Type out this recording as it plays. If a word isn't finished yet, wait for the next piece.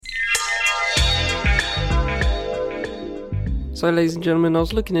So, ladies and gentlemen, I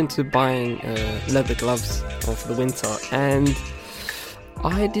was looking into buying leather gloves for the winter, and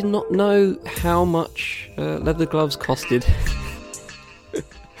I did not know how much leather gloves costed.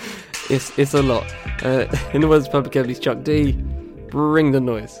 It's a lot. In the words of Public Enemy's Chuck D, bring the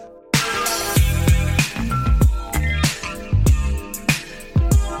noise.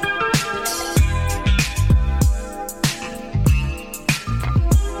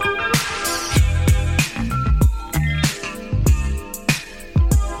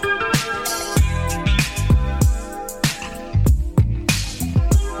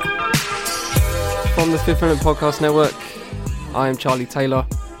 From the Fifth Element Podcast Network, I am Charlie Taylor,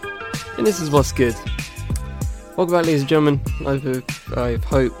 and this is What's Good. Welcome back, ladies and gentlemen. I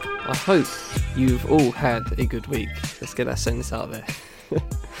hope you've all had a good week. Let's get that sentence out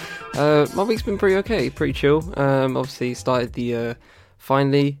there. My week's been pretty okay, pretty chill. Obviously started the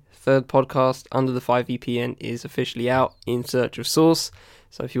finally third podcast under the 5 VPN is officially out, In Search of Source.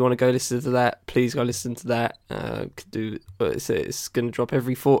 So if you want to go listen to that, please go listen to that. It's going to drop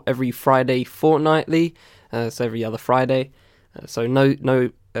every Friday fortnightly, so every other Friday. So no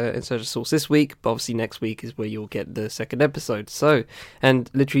In Search of Source this week, but obviously next week is where you'll get the second episode. So, and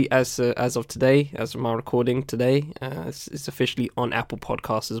literally as of today, as of my recording today, it's officially on Apple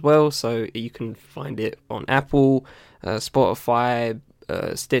Podcasts as well. So you can find it on Apple, Spotify,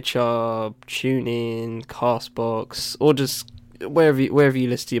 Stitcher, TuneIn, Castbox, or just wherever you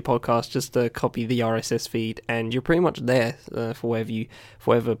listen to your podcast, just copy the RSS feed, and you're pretty much there for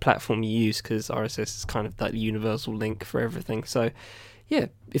whatever platform you use, because RSS is kind of like the universal link for everything. So, yeah,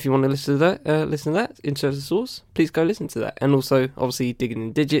 if you want to listen to that, In Search of Source, please go listen to that. And also, obviously, Digging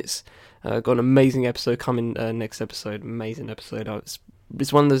in Digits. Got an amazing episode coming next episode. Amazing episode.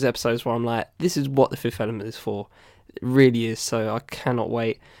 It's one of those episodes where I'm like, this is what the Fifth Element is for. It really is. So I cannot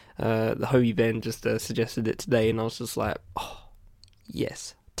wait. The Hobie Ben just suggested it today, and I was just like, oh,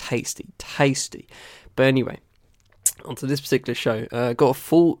 yes, tasty. But anyway, onto this particular show. Got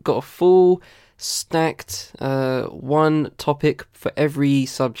a full stacked one topic for every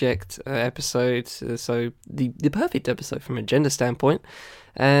subject episode. So the perfect episode from a gender standpoint.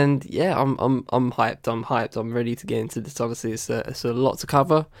 And yeah, I'm hyped. I'm ready to get into this. Honestly, it's a lot to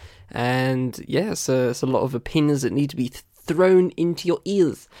cover, and yeah, it's a lot of opinions that need to be thrown into your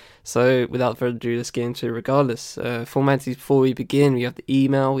ears. So without further ado, let's get into it regardless. Formalities before we begin: we have the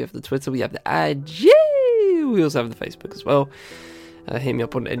email, we have the Twitter, we have the IG, we also have the Facebook as well. Hit me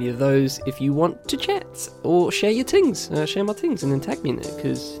up on any of those if you want to chat or share your things. Share my things and then tag me in it,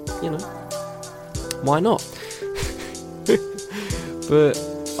 because, you know, why not? But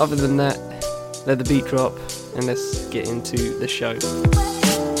other than that, let the beat drop and let's get into the show.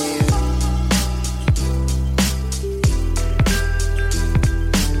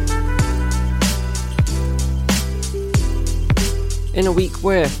 In a week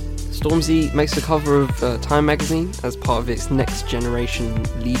where Stormzy makes the cover of Time magazine as part of its Next Generation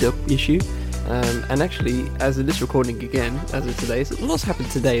Leader issue. And actually, as of this recording again, as of today, so lots happened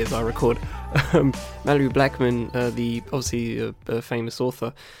today as I record. Mallory Blackman, the obviously famous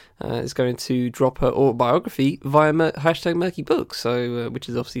author, is going to drop her autobiography via hashtag Murky Book, so which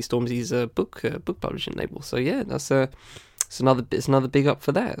is obviously Stormzy's book publishing label. So yeah, it's another big up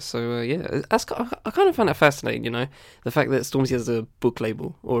for that. So yeah, I kind of find that fascinating. You know, the fact that Stormzy has a book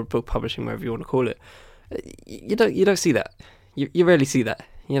label or a book publishing, whatever you want to call it. You don't see that. You rarely see that.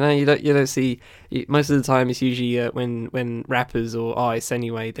 You know, you don't see. Most of the time, it's usually when rappers or artists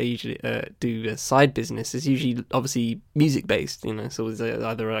anyway, they usually do a side business. It's usually obviously music based. You know, so it's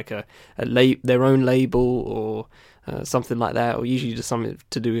either like their own label or something like that, or usually just something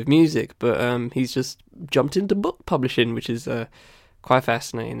to do with music. But he's just jumped into book publishing, which is quite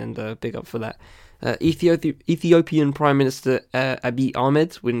fascinating, and big up for that. Ethiopian Prime Minister Abiy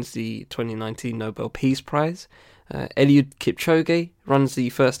Ahmed wins the 2019 Nobel Peace Prize. Eliud Kipchoge runs the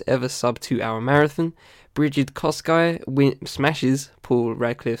first ever sub 2 hour marathon. Brigid Kosgei smashes Paul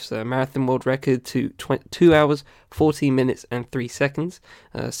Radcliffe's marathon world record to 2 hours, 14 minutes and 3 seconds.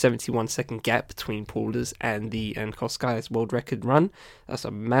 71 second gap between Paul's and Kosgei's world record run. That's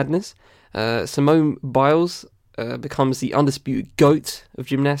a madness. Simone Biles becomes the undisputed GOAT of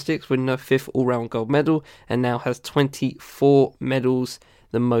gymnastics, winning her 5th all-round gold medal, and now has 24 medals,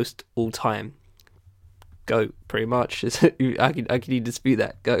 the most all-time. GOAT, pretty much. I can even dispute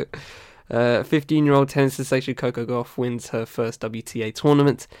that. GOAT. 15-year-old tennis sensation Coco Gauff wins her first WTA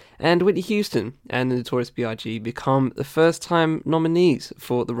tournament, and Whitney Houston and the Notorious B.I.G. become the first-time nominees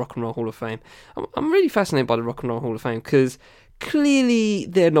for the Rock and Roll Hall of Fame. I'm really fascinated by the Rock and Roll Hall of Fame, because clearly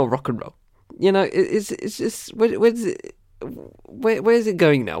they're not rock and roll. You know, it's just where's it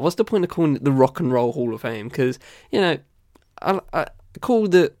going now? What's the point of calling it the Rock and Roll Hall of Fame? Because, you know, cool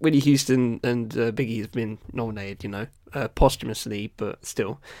that Whitney Houston and Biggie have been nominated, posthumously, but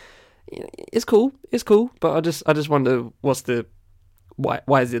still, it's cool. It's cool, but I just wonder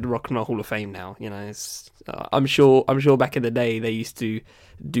why is it the Rock and Roll Hall of Fame now? I'm sure back in the day they used to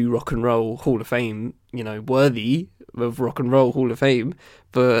do Rock and Roll Hall of Fame, worthy of Rock and Roll Hall of Fame,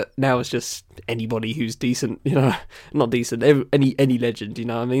 but now it's just anybody who's decent, not decent, any legend, you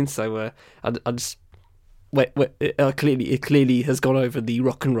know what I mean? So I just it clearly has gone over the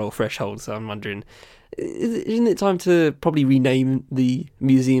rock and roll threshold. So I'm wondering, isn't it time to probably rename the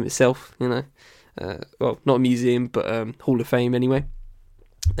museum itself? Well, not a museum, but Hall of Fame anyway.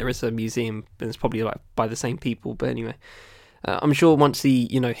 There is a museum, and it's probably like by the same people. But anyway, I'm sure once the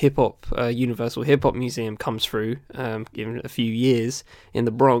hip hop Universal Hip Hop Museum comes through, in a few years in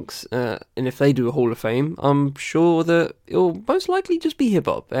the Bronx, and if they do a Hall of Fame, I'm sure that it'll most likely just be hip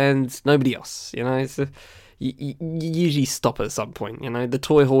hop and nobody else. You usually stop at some point. The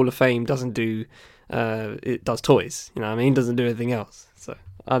Toy Hall of Fame doesn't do. It does toys. You know what I mean? It doesn't do anything else. So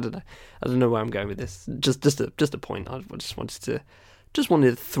I don't know. I don't know where I'm going with this. Just a point. I just wanted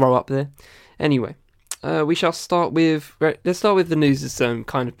to throw up there. Anyway, we shall start with. Let's start with the news that's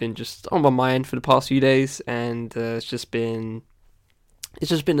kind of been just on my mind for the past few days, and it's just been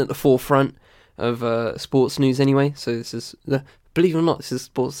at the forefront of sports news anyway. So this is believe it or not, this is the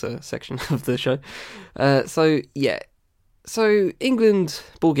sports section of the show. So England,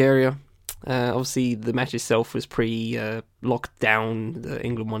 Bulgaria. Obviously, the match itself was pretty locked down.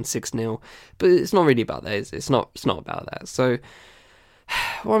 England won 6-0, but it's not really about that. It's not about that. So,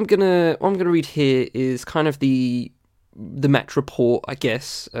 what I'm gonna read here is kind of the match report, I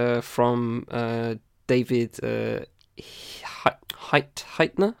guess, from David Hytner,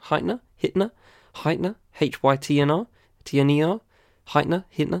 Hytner,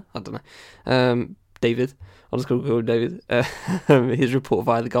 I don't know. David. I'll just call him David. His report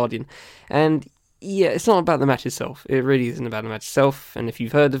via The Guardian. And yeah, it's not about the match itself. It really isn't about the match itself. And if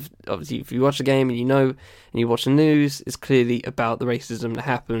you've heard of, obviously, if you watch the game and and you watch the news, it's clearly about the racism that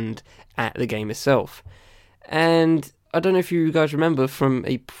happened at the game itself. And I don't know if you guys remember from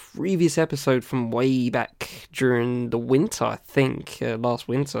a previous episode from way back during the winter, I think, last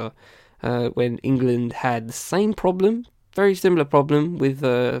winter, when England had the same problem. Very similar problem with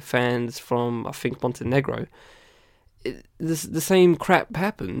fans from, I think, Montenegro. The same crap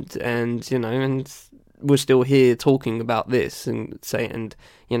happened, and we're still here talking about this and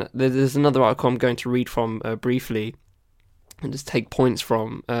there's another article I'm going to read from briefly and just take points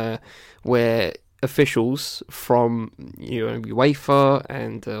from where officials from UEFA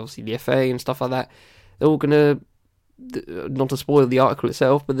and obviously the FA and stuff like that, they're all gonna, not to spoil the article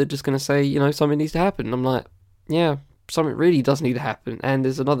itself, but they're just gonna say something needs to happen. And I'm like, yeah. Something really does need to happen. And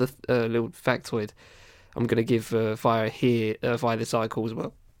there's another little factoid I'm going to give via this article as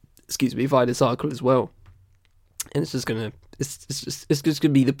well. Via this article as well. And it's just going to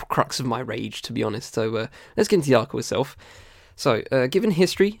be the crux of my rage, to be honest. So let's get into the article itself. So, given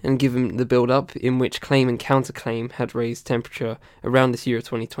history and given the build-up in which claim and counterclaim had raised temperature around this Euro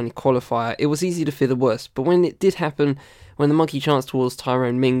 2020 qualifier, it was easy to fear the worst. But when it did happen, when the monkey chants towards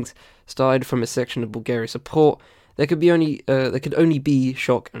Tyrone Mings started from a section of Bulgaria support, there could only be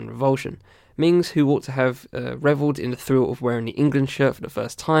shock and revulsion. Mings, who ought to have revelled in the thrill of wearing the England shirt for the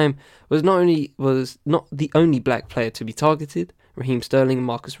first time, was not the only black player to be targeted. Raheem Sterling and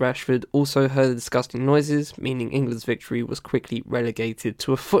Marcus Rashford also heard the disgusting noises, meaning England's victory was quickly relegated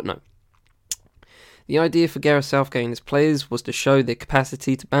to a footnote. The idea for Gareth Southgate and his players was to show their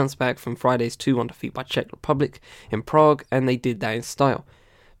capacity to bounce back from Friday's 2-1 defeat by Czech Republic in Prague, and they did that in style.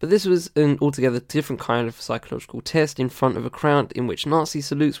 But this was an altogether different kind of psychological test in front of a crowd in which Nazi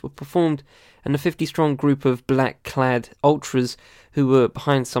salutes were performed, and a 50-strong group of black-clad ultras who were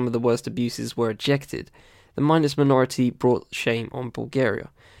behind some of the worst abuses were ejected. The mindless minority brought shame on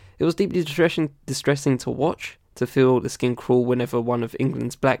Bulgaria. It was deeply distressing to watch, to feel the skin crawl whenever one of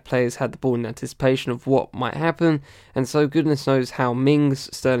England's black players had the ball in anticipation of what might happen, and so goodness knows how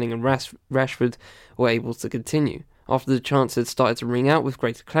Mings, Sterling and Rashford were able to continue. After the chants had started to ring out with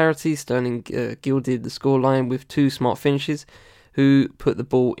greater clarity, Sterling gilded the scoreline with 2 smart finishes. Who put the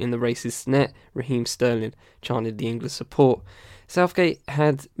ball in the racist net? Raheem Sterling, chanted the English support. Southgate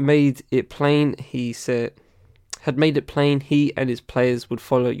had made it plain, he and his players would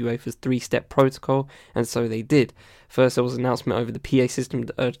follow UEFA's 3-step protocol, and so they did. First, there was an announcement over the PA system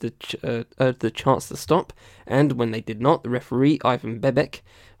that urged the chants to stop, and when they did not, the referee, Ivan Bebek,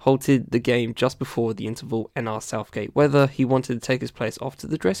 halted the game just before the interval and asked Southgate whether he wanted to take his players off to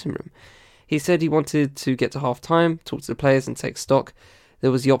the dressing room. He said he wanted to get to half-time, talk to the players and take stock. There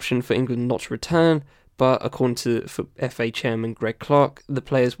was the option for England not to return, but according to FA chairman Greg Clark, the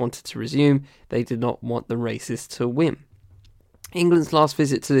players wanted to resume. They did not want the races to win. England's last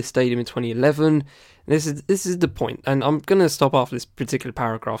visit to this stadium in 2011. This is the point, and I'm going to stop after this particular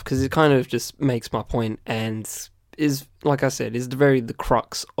paragraph because it kind of just makes my point and is, like I said, is the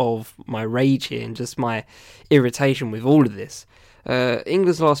crux of my rage here and just my irritation with all of this.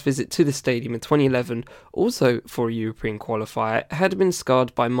 England's last visit to the stadium in 2011, also for a European qualifier, had been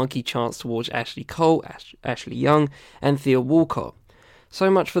scarred by monkey chants towards Ashley Cole, Ashley Young and Theo Walcott.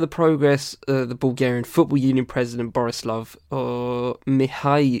 So much for the progress the Bulgarian Football Union president Borislav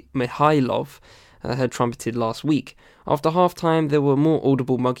Mikhailov had trumpeted last week. After half-time, there were more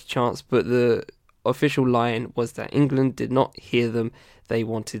audible monkey chants, but the official line was that England did not hear them. They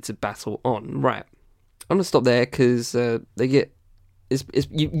wanted to battle on. Right. I'm going to stop there because they get...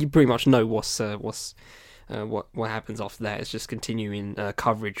 you pretty much know what happens after that. It's just continuing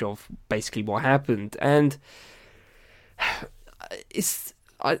coverage of basically what happened. And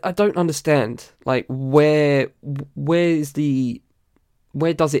I don't understand, like, where does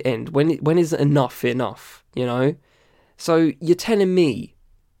it end? When is enough, you know? So you're telling me,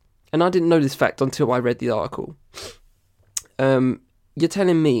 and I didn't know this fact until I read the article, you're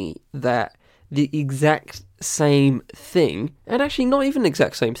telling me that the exact same thing, and actually not even the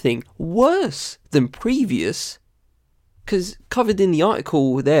exact same thing, worse than previous, because covered in the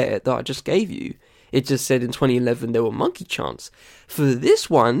article there that I just gave you, it just said in 2011 there were monkey chants. For this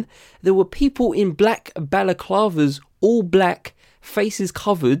one, there were people in black balaclavas, all black, faces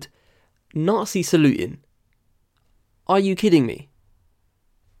covered, Nazi saluting. Are you kidding me?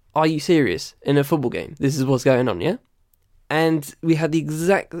 Are you serious? In a football game, this is what's going on, yeah? And we had the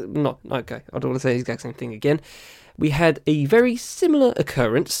exact... I don't want to say the exact same thing again. We had a very similar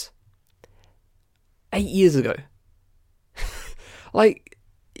occurrence 8 years ago. Like,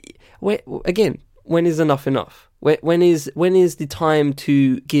 when is enough enough? When is the time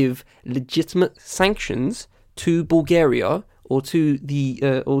to give legitimate sanctions to Bulgaria or to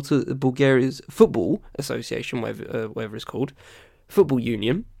Bulgaria's football association, whatever it's called, football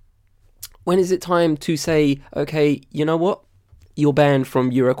union? When is it time to say, okay, you know what? You're banned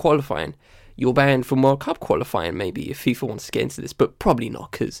from Euro qualifying. You're banned from World Cup qualifying, maybe, if FIFA wants to get into this, but probably not,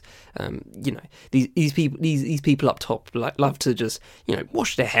 because these people up top love to just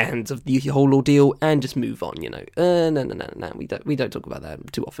wash their hands of the whole ordeal and just move on. No, we don't talk about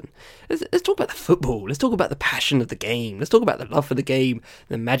that too often. Let's talk about the football. Let's talk about the passion of the game. Let's talk about the love for the game,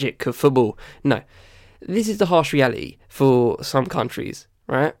 the magic of football. No, this is the harsh reality for some countries,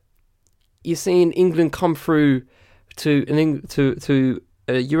 right? You're seeing England come through to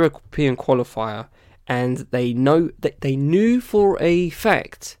a European qualifier, and they knew for a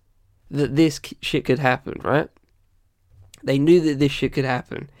fact that this shit could happen, right? They knew that this shit could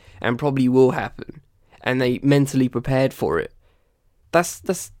happen and probably will happen, and they mentally prepared for it. That's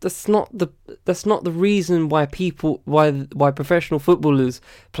not the reason why professional footballers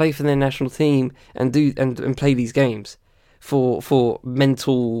play for their national team and play these games for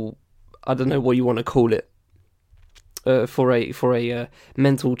mental, I don't know what you want to call it, for a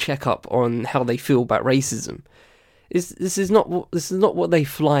mental checkup on how they feel about racism. This is not what they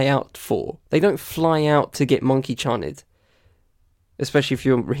fly out for. They don't fly out to get monkey chanted, especially if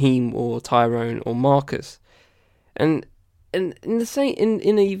you're Raheem or Tyrone or Marcus. And in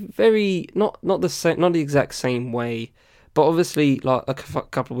a very not the exact same way, but obviously, like a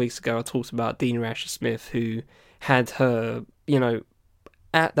couple of weeks ago, I talked about Dina Asher-Smith, who had her,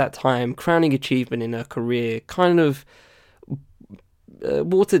 at that time, crowning achievement in her career kind of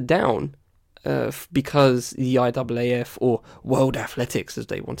watered down because the IAAF, or World Athletics as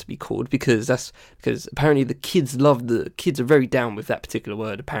they want to be called, because apparently the kids are very down with that particular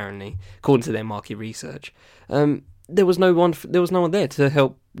word, apparently, according to their market research. There was no one there to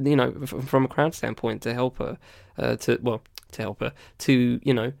help, from a crowd standpoint, to help her, to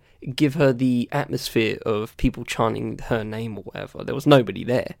give her the atmosphere of people chanting her name or whatever. There was nobody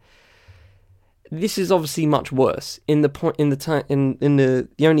there. This is obviously much worse. The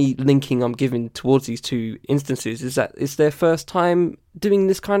only linking I'm giving towards these two instances is that it's their first time doing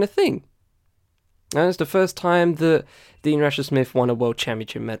this kind of thing. And it's the first time that Dean Asher-Smith won a World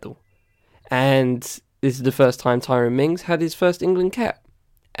Championship medal. And this is the first time Tyrone Mings had his first England cap.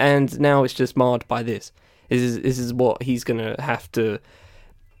 And now it's just marred by this. This is what he's going to have to...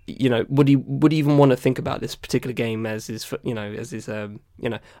 would he even want to think about this particular game as his, oh,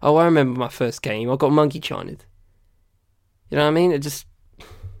 I remember my first game, I got monkey chanted. You know what I mean? It just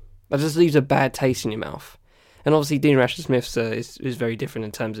leaves a bad taste in your mouth. And obviously, Dean Asher-Smith's is very different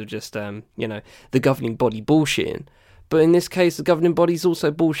in terms of just, the governing body bullshitting. But in this case, the governing body's also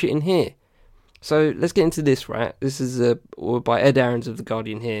bullshitting here. So let's get into this, right? This is by Ed Aarons of The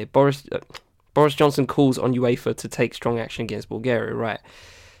Guardian here. Boris Johnson calls on UEFA to take strong action against Bulgaria, right?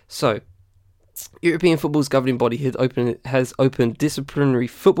 So, European football's governing body has opened disciplinary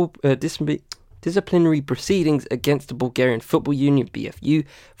proceedings against the Bulgarian Football Union, BFU,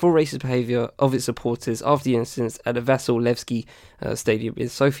 for racist behaviour of its supporters after the incidents at the Vasil Levski Stadium in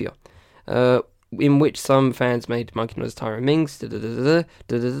Sofia, in which some fans made monkey noise Tyron Mings,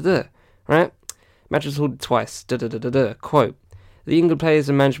 right? Match was held twice, quote, "The England players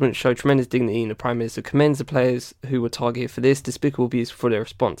and management showed tremendous dignity, and the Prime Minister commends the players who were targeted for this despicable abuse for their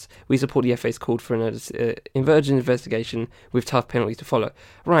response. We support the FA's call for an urgent investigation with tough penalties to follow."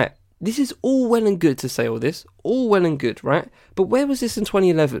 Right, this is all well and good to say all this, all well and good, right? But where was this in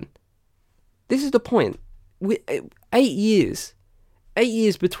 2011? This is the point. 8 years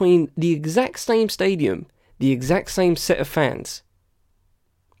between the exact same stadium, the exact same set of fans.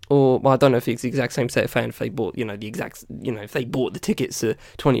 Or, well, I don't know if it's the exact same set of fans if they bought, if they bought the tickets to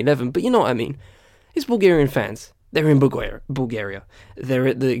 2011, but you know what I mean. It's Bulgarian fans. They're in Bulgaria. They're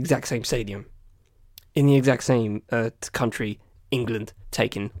at the exact same stadium. In the exact same country, England,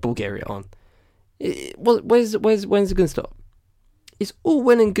 taking Bulgaria on. When's it going to stop? It's all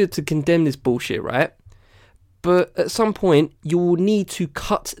well and good to condemn this bullshit, right? But at some point, you will need to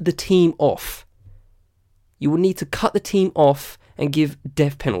cut the team off. You will need to cut the team off and give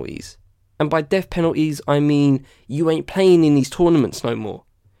death penalties. And by death penalties, I mean you ain't playing in these tournaments no more.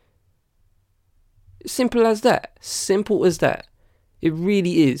 Simple as that. Simple as that. It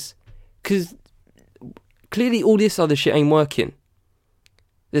really is. Because clearly all this other shit ain't working.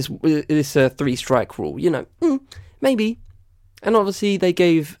 This 3-strike rule, maybe. And obviously they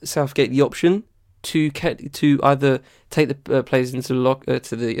gave Southgate the option to either take the players into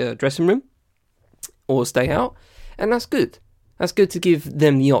the dressing room or stay out. And that's good. That's good to give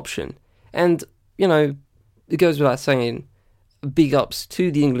them the option. And, it goes without saying, big ups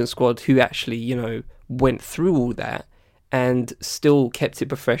to the England squad who actually, went through all that and still kept it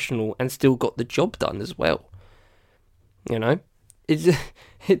professional and still got the job done as well. It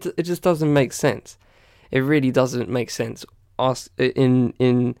just doesn't make sense. It really doesn't make sense.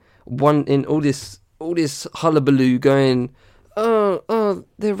 In all this hullabaloo going, oh,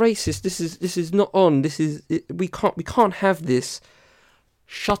 they're racist. This is not on. We can't have this.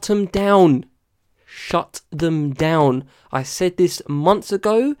 Shut them down. Shut them down. I said this months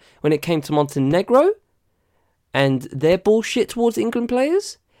ago when it came to Montenegro and their bullshit towards England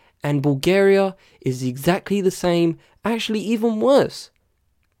players, and Bulgaria is exactly the same, actually even worse.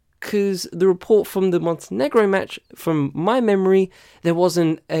 Because the report from the Montenegro match, from my memory, there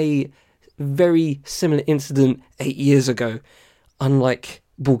wasn't a very similar incident 8 years ago, unlike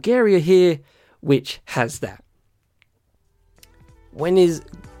Bulgaria here, which has that.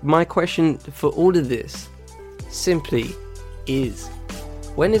 My question for all of this simply is,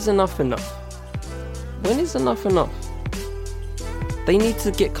 when is enough enough? When is enough enough? They need to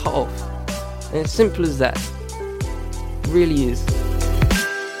get cut off. And it's simple as that. It really is.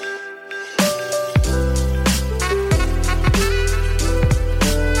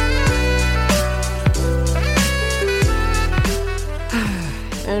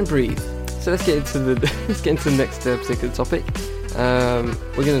 And breathe. So let's get into the next particular topic.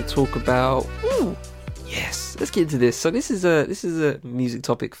 We're going to talk about. Let's get into this. So this is a music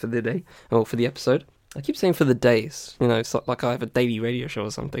topic for the day, or for the episode. I keep saying for the days. It's like I have a daily radio show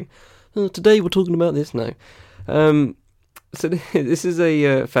or something. Today we're talking about this. No. So this is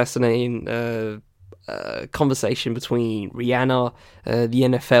a fascinating conversation between Rihanna, the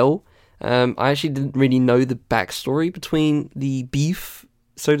NFL. I actually didn't really know the backstory between the beef,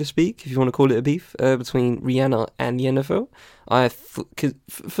 so to speak, if you want to call it a beef, between Rihanna and the NFL. Cause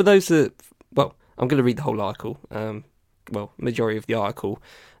for those that, I'm going to read the whole article, majority of the article,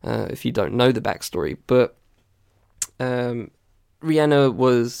 if you don't know the backstory, but Rihanna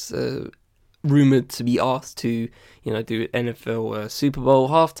was rumoured to be asked to, do NFL Super Bowl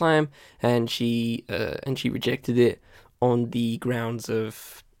halftime, and she rejected it on the grounds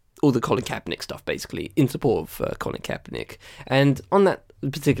of all the Colin Kaepernick stuff, basically, in support of Colin Kaepernick. And on that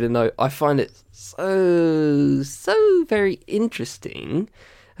particular note, I find it so very interesting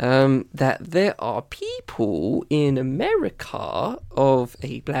that there are people in America of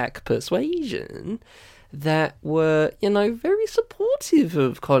a black persuasion that were, very supportive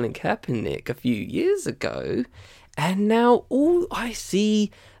of Colin Kaepernick a few years ago, and now all I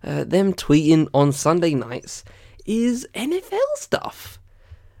see them tweeting on Sunday nights is NFL stuff.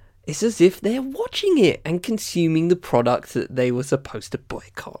 It's as if they're watching it and consuming the product that they were supposed to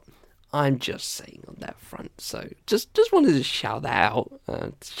boycott. I'm just saying on that front. So just wanted to shout that out.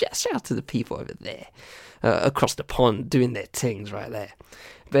 Shout out to the people over there across the pond doing their things right there.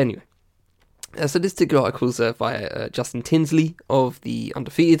 But anyway. So this particular article is via Justin Tinsley of The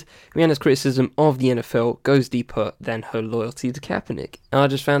Undefeated. Rihanna's criticism of the NFL goes deeper than her loyalty to Kaepernick. And I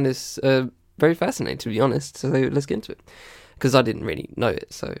just found this very fascinating, to be honest. So let's get into it. Because I didn't really know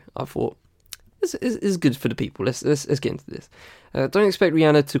it, so I thought, this is good for the people. Let's get into this. Don't expect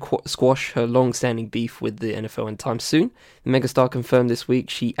Rihanna to squash her long-standing beef with the NFL anytime soon. The megastar confirmed this week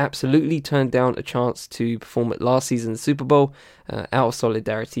she absolutely turned down a chance to perform at last season's Super Bowl out of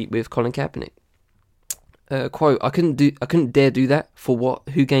solidarity with Colin Kaepernick. Quote, I couldn't dare do that. For what?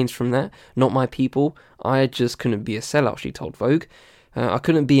 Who gains from that? Not my people. I just couldn't be a sellout, she told Vogue. I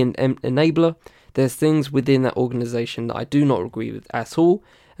couldn't be an enabler. There's things within that organisation that I do not agree with at all,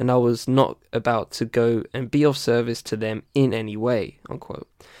 and I was not about to go and be of service to them in any way, unquote.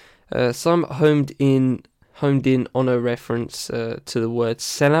 Some homed in on a reference to the word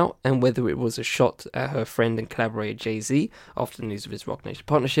sellout and whether it was a shot at her friend and collaborator Jay-Z after the news of his Roc Nation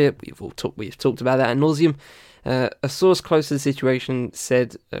partnership. We've talked about that ad nauseum. A source close to the situation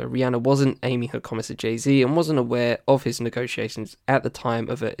said Rihanna wasn't aiming her comments at Jay-Z and wasn't aware of his negotiations at the time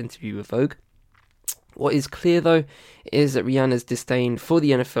of her interview with Vogue. What is clear, though, is that Rihanna's disdain for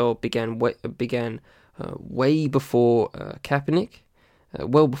the NFL began way before Kaepernick.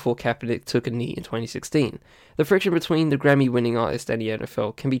 Well before Kaepernick took a knee in 2016. The friction between the Grammy-winning artist and the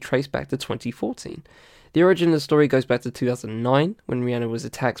NFL can be traced back to 2014. The origin of the story goes back to 2009, when Rihanna was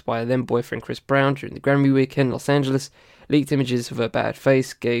attacked by her then-boyfriend Chris Brown during the Grammy weekend in Los Angeles. Leaked images of her battered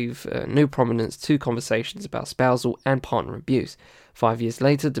face gave new prominence to conversations about spousal and partner abuse. 5 years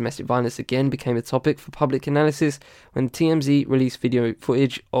later, domestic violence again became a topic for public analysis when TMZ released video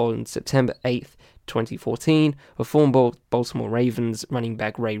footage on September 8th, 2014, of former Baltimore Ravens running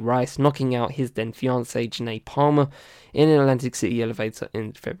back Ray Rice knocking out his then fiancée Janae Palmer in an Atlantic City elevator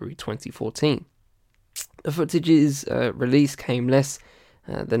in February 2014. The footage's release came less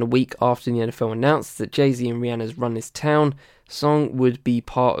than a week after the NFL announced that Jay-Z and Rihanna's Run This Town song would be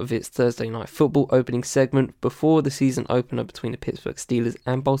part of its Thursday Night Football opening segment before the season opener between the Pittsburgh Steelers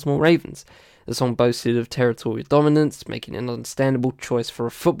and Baltimore Ravens. The song boasted of territorial dominance, making it an understandable choice for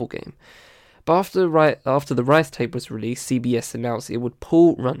a football game. But after the Rice tape was released, CBS announced it would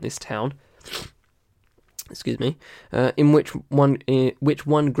pull Run This Town, in which won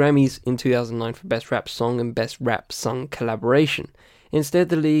Grammys in 2009 for Best Rap Song and Best Rap Song Collaboration. Instead,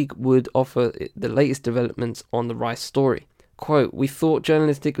 the league would offer the latest developments on the Rice story. Quote, we thought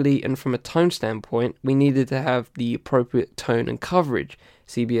journalistically and from a tone standpoint, we needed to have the appropriate tone and coverage,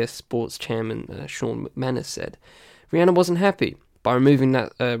 CBS Sports chairman Sean McManus said. Rihanna wasn't happy. By removing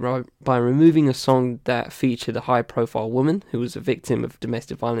a song that featured a high-profile woman who was a victim of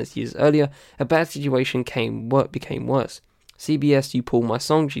domestic violence years earlier, a bad situation became worse. CBS, you pull my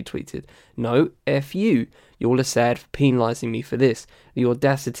song, she tweeted. No, F you. You're all sad for penalising me for this. The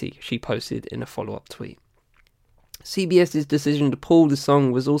audacity, she posted in a follow-up tweet. CBS's decision to pull the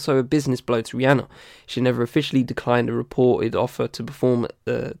song was also a business blow to Rihanna. She never officially declined a reported offer to perform at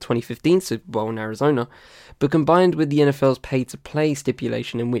the 2015 Super Bowl in Arizona, but combined with the NFL's pay-to-play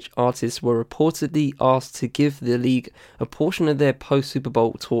stipulation in which artists were reportedly asked to give the league a portion of their post-Super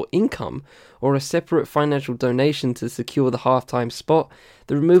Bowl tour income or a separate financial donation to secure the halftime spot,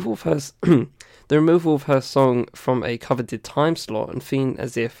 the removal of her song from a coveted time slot and feeling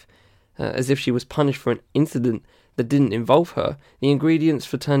as if she was punished for an incident that didn't involve her, the ingredients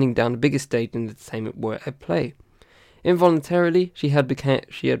for turning down the biggest stage in entertainment were at play. Involuntarily, she had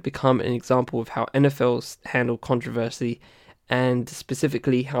become an example of how NFLs handle controversy and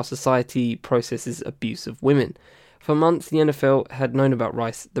specifically how society processes abuse of women. For months, the NFL had known about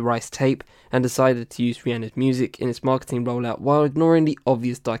the Rice tape and decided to use Rihanna's music in its marketing rollout while ignoring the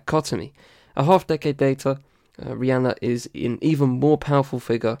obvious dichotomy. A half-decade later, Rihanna is an even more powerful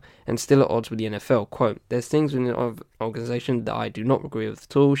figure and still at odds with the NFL. Quote, there's things within the organisation that I do not agree with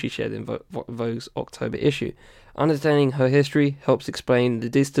at all, she shared in Vogue's October issue. Understanding her history helps explain the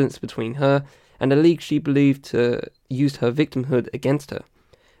distance between her and a league she believed used her victimhood against her,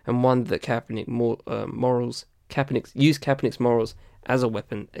 and one that used Kaepernick's morals as a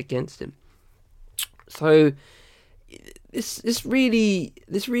weapon against him. So this really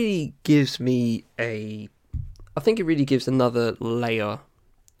gives me I think it really gives another layer,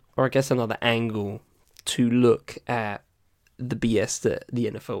 or I guess another angle, to look at the BS that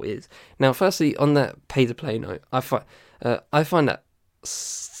the NFL is. Now, firstly, on that pay-to-play note, I find that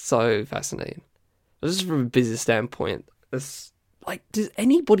so fascinating. Just from a business standpoint, does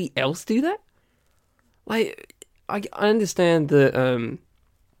anybody else do that? Like, I understand that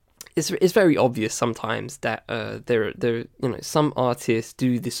it's very obvious sometimes that there some artists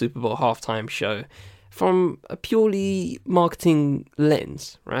do the Super Bowl halftime show from a purely marketing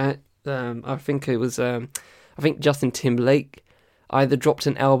lens, right? I think Justin Timberlake either dropped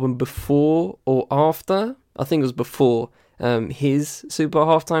an album before or after. I think it was before his Super Bowl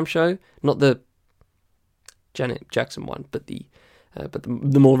halftime show, not the Janet Jackson one, but the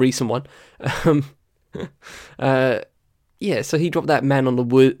more recent one. Yeah, so he dropped that Man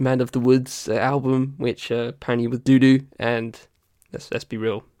of the Woods album, which apparently was doo-doo, and let's be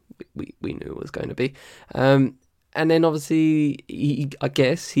real, we knew it was going to be. And then obviously, I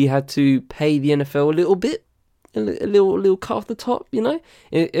guess he had to pay the NFL a little bit, a little cut off the top,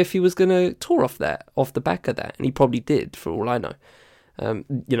 if he was going to tour off the back of that, and he probably did, for all I know.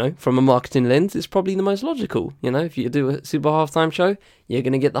 From a marketing lens, it's probably the most logical. If you do a Super Bowl halftime show, you're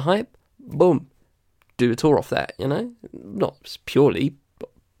going to get the hype, boom. Do a tour off that, not purely, but,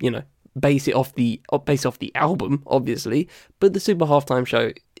 base off the album, obviously, but the Super halftime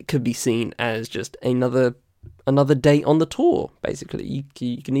show could be seen as just another date on the tour. Basically,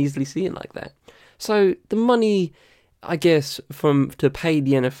 you can easily see it like that. So the money, I guess, to pay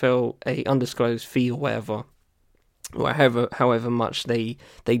the NFL a undisclosed fee or whatever, or however much they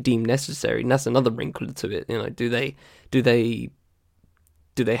deem necessary, and that's another wrinkle to it.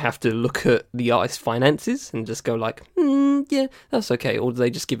 Do they have to look at the artist's finances and just go like, yeah, that's okay? Or do they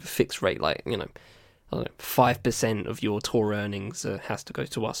just give a fixed rate, like, 5% of your tour earnings has to go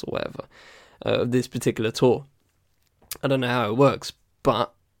to us or whatever, this particular tour? I don't know how it works,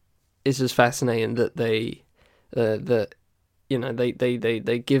 but it's just fascinating that they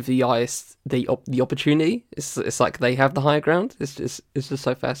give the artist the opportunity. It's like they have the higher ground. It's just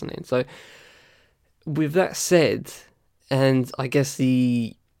so fascinating. So with that said, and I guess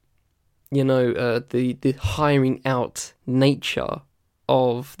the hiring out nature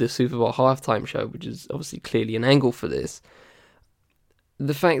of the Super Bowl halftime show, which is obviously clearly an angle for this,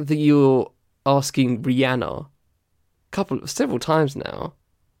 the fact that you're asking Rihanna several times now,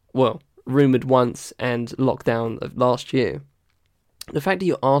 well, rumoured once and lockdown of last year, the fact that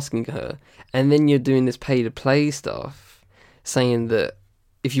you're asking her and then you're doing this pay-to-play stuff, saying that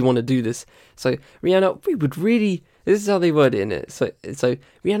if you want to do this, so Rihanna, we would really, this is how they word it in it. So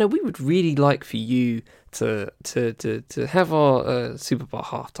Rihanna, we would really like for you to have our Super Bowl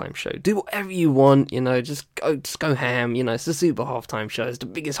halftime show. Do whatever you want, just go ham. It's the Super halftime show. It's the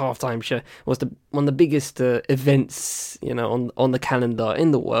biggest halftime show. One of the biggest events, on the calendar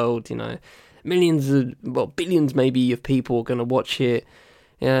in the world. Billions maybe of people are gonna watch it.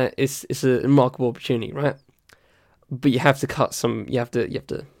 It's a remarkable opportunity, right? But you have to cut some. You have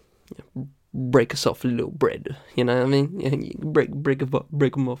to break us off a little bread. You know what I mean? Break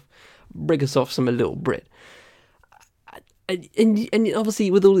them off. Break us off some a little bread. And obviously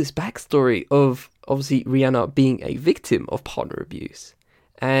with all this backstory of obviously Rihanna being a victim of partner abuse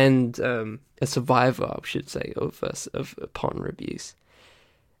and a survivor, I should say, of partner abuse,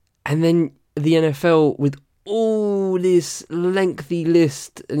 and then the NFL with all this lengthy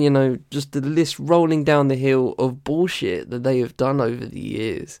list, just the list rolling down the hill of bullshit that they have done over the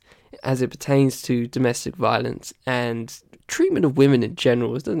years as it pertains to domestic violence and treatment of women in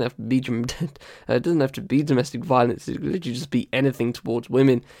general. It doesn't have to be domestic violence. It could literally just be anything towards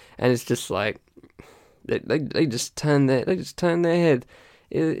women, and it's just like they just turn their head.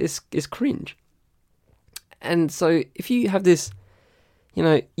 It's cringe. And so if you have this,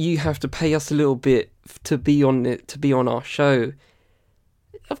 you have to pay us a little bit to be on our show.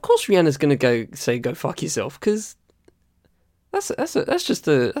 Of course, Rihanna's gonna go fuck yourself, because that's just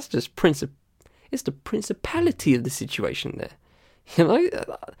it's the principality of the situation there.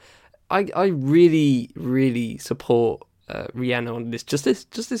 I really, really support Rihanna on this. Just this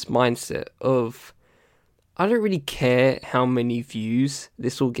mindset of, I don't really care how many views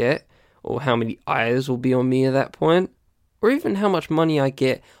this will get, or how many eyes will be on me at that point, or even how much money I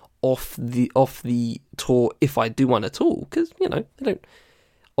get off the tour if I do one at all. Because I don't.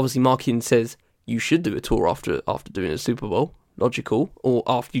 Obviously, marketing says you should do a tour after doing a Super Bowl. Logical, or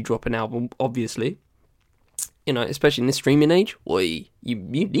after you drop an album, obviously. Especially in this streaming age, you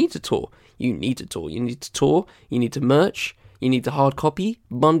need to tour. You need to tour. You need to merch. You need to hard copy,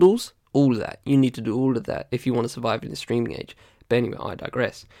 bundles, all of that. You need to do all of that if you want to survive in the streaming age. But anyway, I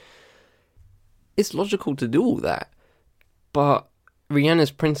digress. It's logical to do all that, but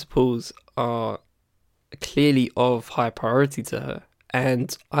Rihanna's principles are clearly of high priority to her,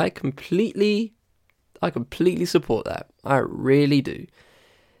 and I completely support that. I really do.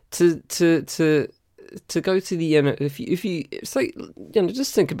 To go to the if you it's like,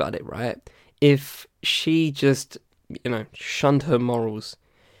 just think about it, right? If she just shunned her morals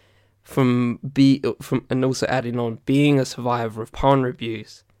and also adding on being a survivor of partner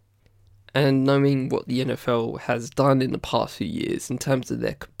abuse, and knowing what the NFL has done in the past few years in terms of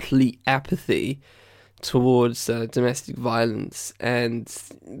their complete apathy towards domestic violence and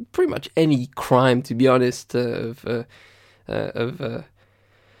pretty much any crime, to be honest, of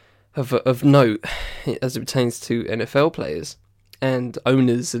note as it pertains to NFL players and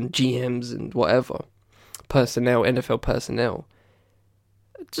owners and GMs and whatever personnel, NFL personnel.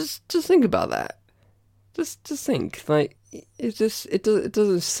 Just think about that. Just think, like, it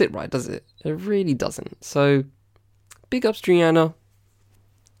doesn't sit right, does it? It really doesn't. So, big ups, Drianna.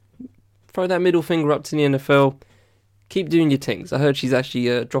 Throw that middle finger up to the NFL. Keep doing your things. I heard she's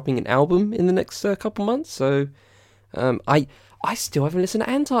actually dropping an album in the next couple months. So, I still haven't listened to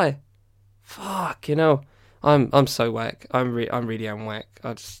Anti. Fuck, I'm so whack. I really am whack.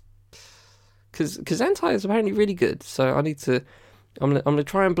 I just because Anti is apparently really good. So I need to. I'm gonna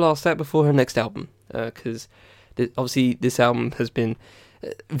try and blast that before her next album. Because obviously this album has been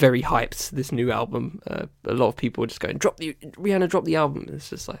very hyped. This new album, a lot of people are just going, Rihanna, drop the album. It's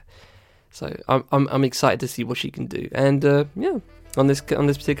just like, so I'm excited to see what she can do. And on this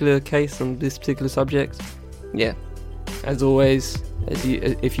particular case, on this particular subject, yeah, as always,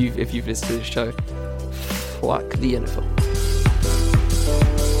 if you've listened to this show, fuck the NFL.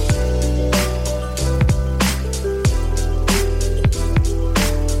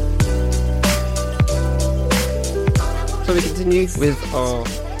 So we continue with our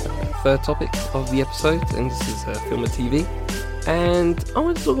third topic of the episode, and this is film and TV. And I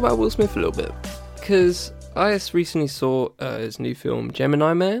want to talk about Will Smith a little bit, because I just recently saw his new film,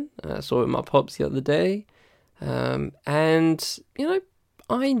 Gemini Man. I saw it with my pops the other day, and, I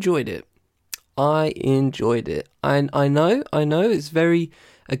enjoyed it. I know it's very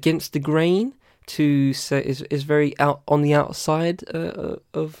against the grain to say, it's very out on the outside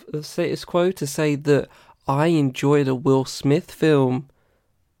of status quo to say that I enjoyed a Will Smith film.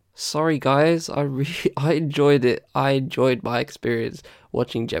 Sorry guys, I enjoyed it. I enjoyed my experience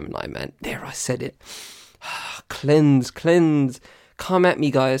watching Gemini Man. There, I said it. Cleanse. Come at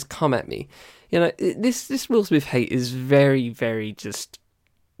me, guys. Come at me. This Will Smith hate is very, very just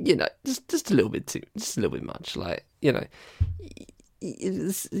a little bit much. Like,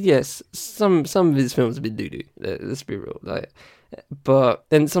 yes, some of his films have been doo-doo. Let's be real. Like, but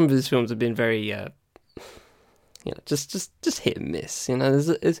then some of his films have been very just hit and miss.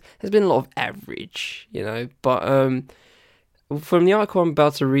 There's been a lot of average. But from the article I'm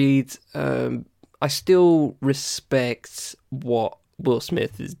about to read, I still respect what Will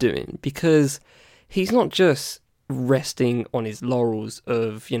Smith is doing, because he's not just resting on his laurels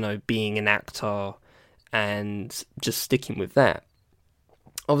of being an actor and just sticking with that.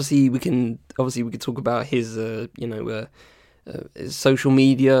 Obviously we can talk about his his social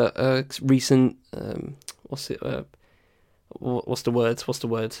media recent what's the word?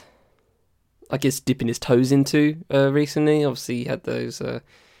 I guess dipping his toes into recently. Obviously he had those.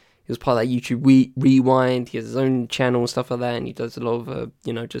 He was part of that YouTube Rewind. He has his own channel and stuff like that, and he does a lot of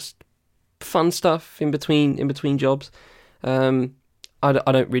just fun stuff in between jobs. I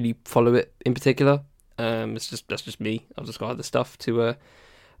don't really follow it in particular. That's just me. I've just got other stuff to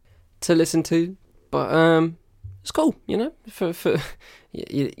listen to, but it's cool.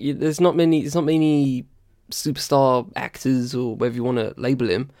 There's not many superstar actors, or whatever you want to label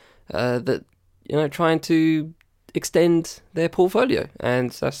him, that trying to extend their portfolio,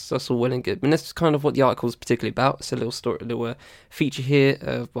 and that's all well and good. And that's kind of what the article is particularly about. It's a little feature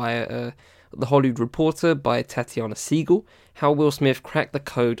here by The Hollywood Reporter by Tatiana Siegel, how Will Smith cracked the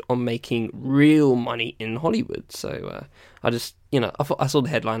code on making real money in Hollywood. So I just, I saw the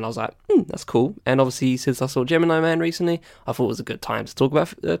headline and I was like, that's cool. And obviously, since I saw Gemini Man recently, I thought it was a good time to talk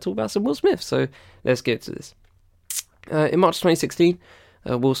about some Will Smith. So let's get to this. In March 2016,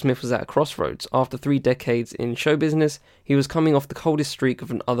 Will Smith was at a crossroads. After 3 decades in show business, he was coming off the coldest streak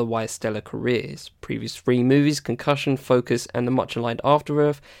of an otherwise stellar career. His previous 3 movies, Concussion, Focus, and the much-aligned After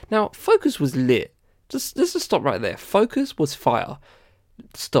Earth. Now, Focus was lit. Let's just stop right there. Focus was fire.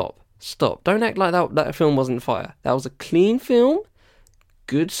 Stop. Don't act like that film wasn't fire. That was a clean film,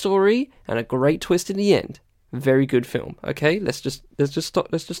 good story, and a great twist in the end. Very good film. Okay, let's just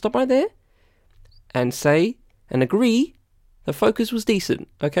stop right there, and say and agree. The Focus was decent,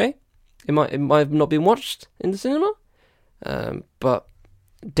 okay? It might have not been watched in the cinema, but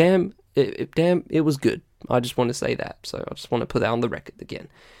damn, it was good. I just want to say that, so I just want to put that on the record again.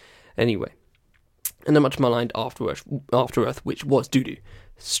 Anyway, and the much maligned After Earth, which was doo-doo,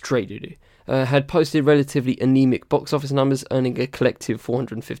 straight doo-doo. had posted relatively anemic box office numbers, earning a collective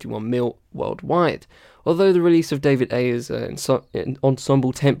 $451 million worldwide. Although the release of David Ayer's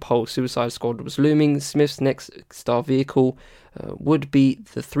ensemble tentpole Suicide Squad was looming, Smith's next star vehicle would be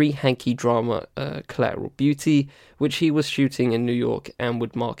the three-hanky drama Collateral Beauty, which he was shooting in New York and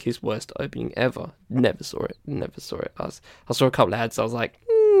would mark his worst opening ever. Never saw it. I saw a couple of ads, I was like,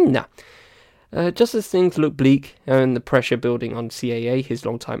 nah. Just as things look bleak and the pressure building on CAA, his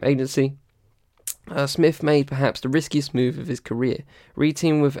longtime agency, Smith made perhaps the riskiest move of his career,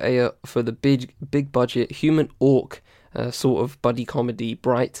 re-teaming with Ayer for the big budget human orc sort of buddy comedy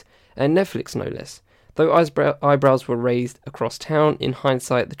Bright, and Netflix no less. Though eyebrows were raised across town, in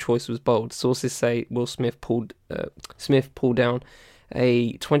hindsight the choice was bold. Sources say Will Smith pulled down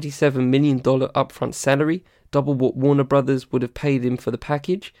a $27 million upfront salary, double what Warner Brothers would have paid him for the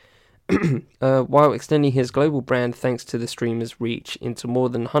package, while extending his global brand thanks to the streamer's reach into more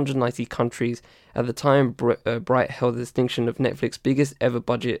than 190 countries. At the time, Bright held the distinction of Netflix's biggest ever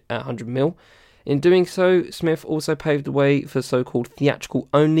budget at $100 million. In doing so, Smith also paved the way for so-called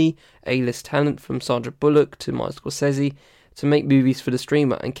theatrical-only A-list talent from Sandra Bullock to Martin Scorsese to make movies for the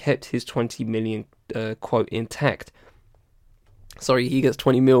streamer, and kept his $20 million quote intact. Sorry, he gets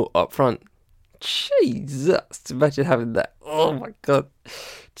 $20 million up front. Jesus, imagine having that. Oh my god.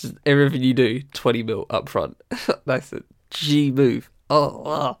 Just everything you do, $20 million up front. That's a G move.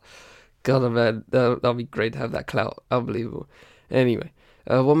 Oh, god, man, that'll be great to have that clout. Unbelievable. Anyway,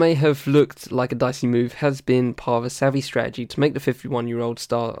 what may have looked like a dicey move has been part of a savvy strategy to make the 51-year-old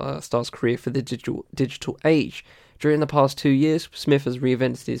star's career for the digital age. During the past 2 years, Smith has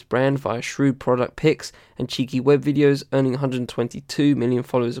reinvented his brand via shrewd product picks and cheeky web videos, earning 122 million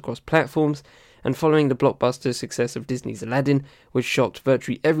followers across platforms. And following the blockbuster success of Disney's Aladdin, which shocked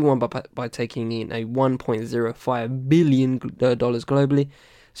virtually everyone by taking in a $1.05 billion globally,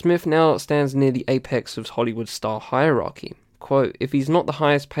 Smith now stands near the apex of Hollywood's star hierarchy. Quote, if he's not the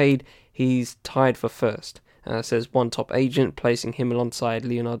highest paid, he's tied for first, says one top agent, placing him alongside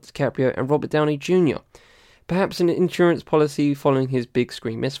Leonardo DiCaprio and Robert Downey Jr. Perhaps an insurance policy following his big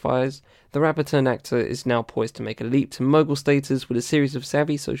screen misfires, the rapper-turned-actor is now poised to make a leap to mogul status with a series of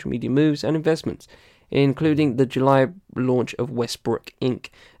savvy social media moves and investments, including the July launch of Westbrook Inc.,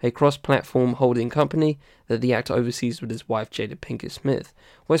 a cross-platform holding company that the actor oversees with his wife Jada Pinkett Smith.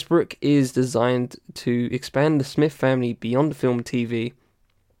 Westbrook is designed to expand the Smith family beyond film and TV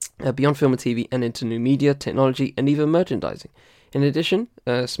and into new media, technology, and even merchandising. In addition,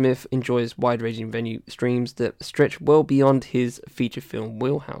 Smith enjoys wide-ranging venue streams that stretch well beyond his feature film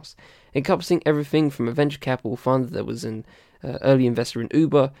wheelhouse, encompassing everything from a venture capital fund that was an early investor in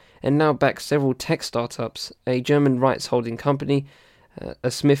Uber and now backs several tech startups, a German rights holding company, a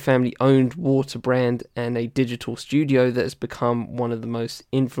Smith family-owned water brand, and a digital studio that has become one of the most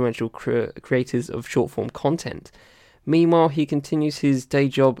influential creators of short-form content. Meanwhile, he continues his day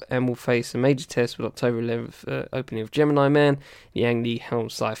job and will face a major test with October 11th opening of Gemini Man, the Ang Lee helm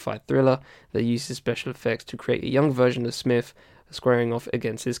sci-fi thriller that uses special effects to create a young version of Smith, squaring off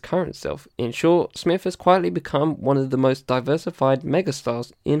against his current self. In short, Smith has quietly become one of the most diversified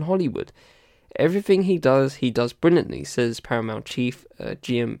megastars in Hollywood. Everything he does brilliantly, says Paramount chief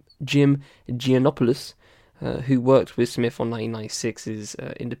Jim Giannopoulos, who worked with Smith on 1996's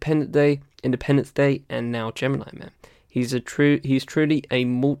Independence Day, and now Gemini Man. He's truly a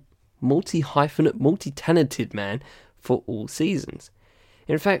multi-hyphenate, multi-talented man for all seasons.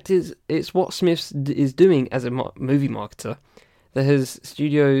 In fact, it's what Smith is doing as a movie marketer that has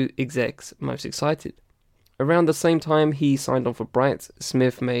studio execs most excited. Around the same time he signed on for Bright,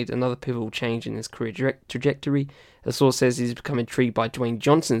 Smith made another pivotal change in his career trajectory. A source says he's become intrigued by Dwayne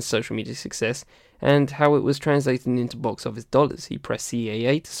Johnson's social media success and how it was translating into box office dollars. He pressed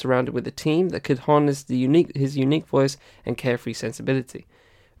CAA to surround it with a team that could harness his unique voice and carefree sensibility.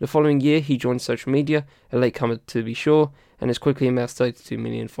 The following year, he joined social media, a latecomer to be sure, and has quickly amassed 32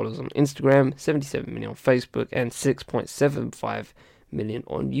 million followers on Instagram, 77 million on Facebook, and 6.75 million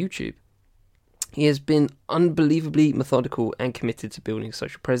on YouTube. He has been unbelievably methodical and committed to building a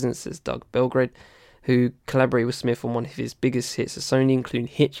social presence, says Doug Belgrade, who collaborated with Smith on one of his biggest hits at Sony, including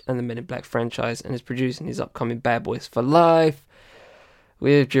Hitch and the Men in Black franchise, and is producing his upcoming Bad Boys for Life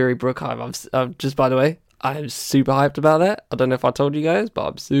with Jerry Bruckheimer. I'm just, by the way, I'm super hyped about that. I don't know if I told you guys, but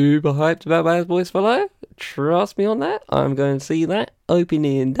I'm super hyped about Bad Boys for Life. Trust me on that. I'm going to see that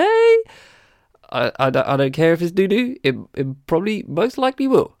opening day. I don't care if it's doo-doo. It probably most likely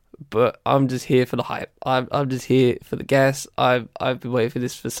will. But I'm just here for the hype. I'm just here for the gas. I've been waiting for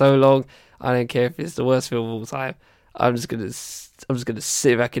this for so long. I don't care if it's the worst film of all time. I'm just gonna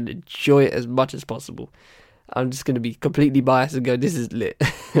sit back and enjoy it as much as possible. I'm just going to be completely biased and go, this is lit,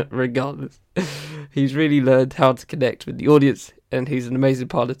 regardless. He's really learned how to connect with the audience, and he's an amazing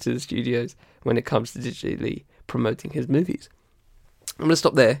partner to the studios when it comes to digitally promoting his movies. I'm gonna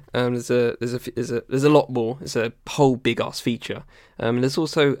stop there. There's a lot more. It's a whole big ass feature. And there's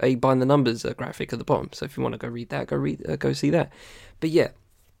also a by the numbers graphic at the bottom. So if you want to go read that, go see that. But yeah,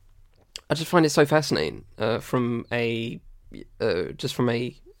 I just find it so fascinating. From trying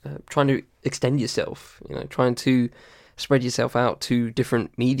to extend yourself. Trying to spread yourself out to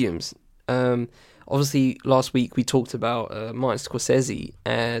different mediums. Obviously, last week we talked about Martin Scorsese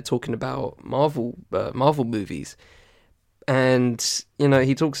talking about Marvel movies. And,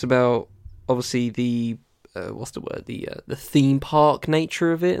 he talks about, obviously, the theme park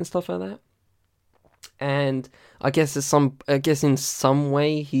nature of it and stuff like that. And I guess in some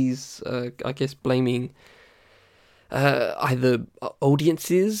way he's, blaming either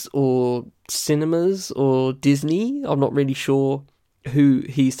audiences or cinemas or Disney. I'm not really sure who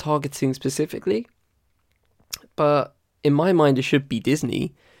he's targeting specifically. But in my mind, it should be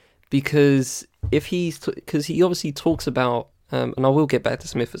Disney. Because he obviously talks about, and I will get back to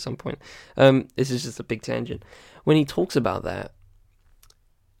Smith at some point. This is just a big tangent. When he talks about that,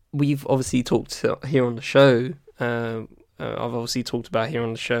 we've obviously talked here on the show. I've obviously talked about here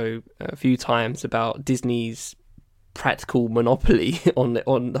on the show a few times about Disney's practical monopoly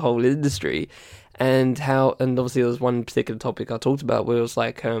on the whole industry, and obviously there was one particular topic I talked about where it was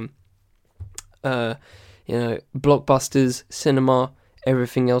like, blockbusters, cinema,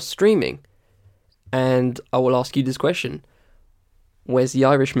 everything else streaming. And I will ask you this question: where's The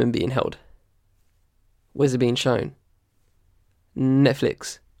Irishman being held? Where's it being shown?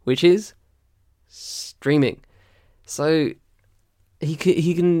 Netflix, which is streaming. So he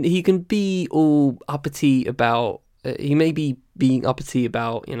can be all uppity about. He may be being uppity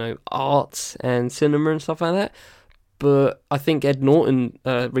about arts and cinema and stuff like that. But I think Ed Norton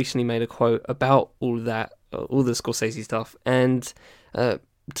recently made a quote about all of that, all the Scorsese stuff, and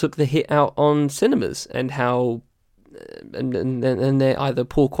took the hit out on cinemas and how and they're either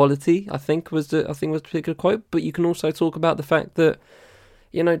poor quality. I think was the particular quote. But you can also talk about the fact that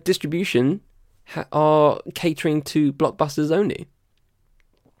distribution are catering to blockbusters only.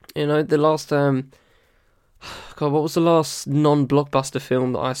 The last God, what was the last non-blockbuster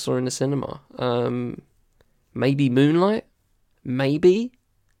film that I saw in the cinema? Maybe Moonlight? Maybe?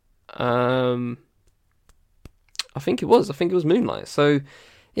 I think it was Moonlight. So,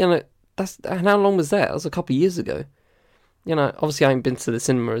 that's, and how long was that? That was a couple of years ago. Obviously I haven't been to the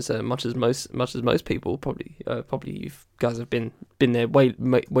cinema as much as most people. Probably you guys have been there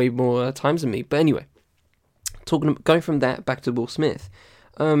way more times than me. But anyway, going from that back to Will Smith,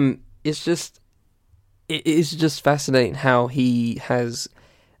 it is just fascinating how he has.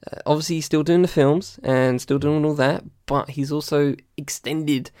 Obviously, he's still doing the films and still doing all that, but he's also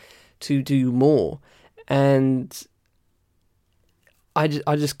extended to do more. And I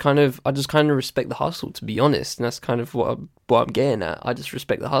just kind of respect the hustle, to be honest. And that's kind of what I'm getting at. I just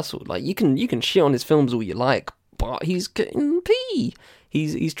respect the hustle. Like you can shit on his films all you like, but he's getting P.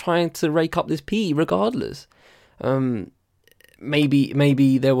 He's trying to rake up this P regardless.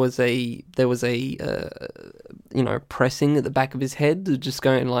 Maybe there was a pressing at the back of his head, just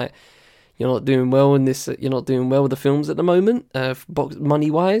going like, you're not doing well in this, you're not doing well with the films at the moment,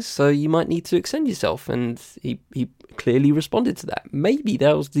 money wise, so you might need to extend yourself. And he clearly responded to that. Maybe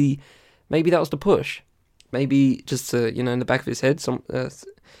that was the push. Maybe just in the back of his head,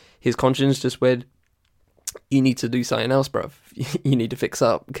 his conscience just went, you need to do something else, bruv. You need to fix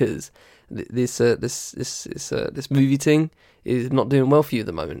up, because this movie thing is not doing well for you at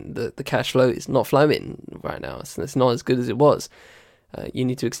the moment. The cash flow is not flowing right now. It's not as good as it was. You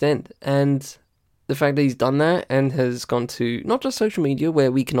need to extend. And the fact that he's done that and has gone to not just social media,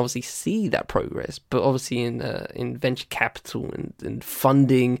 where we can obviously see that progress, but obviously in venture capital and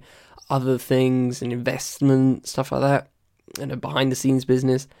funding other things and investment, stuff like that, and a behind the scenes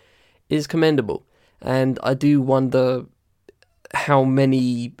business, is commendable. And I do wonder how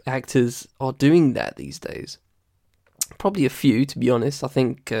many actors are doing that these days. Probably a few, to be honest. I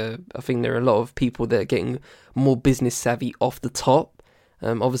think there are a lot of people that are getting more business savvy off the top.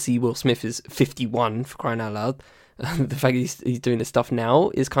 Obviously, Will Smith is 51, for crying out loud. The fact he's doing this stuff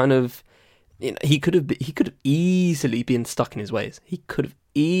now is kind of, he could have easily been stuck in his ways. He could have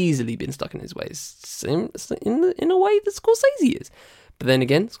easily been stuck in his ways in a way that Scorsese is. But then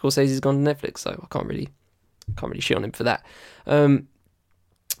again, Scorsese's gone to Netflix, so I can't really shit on him for that.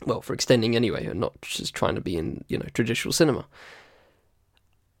 Well, for extending anyway, and not just trying to be in traditional cinema.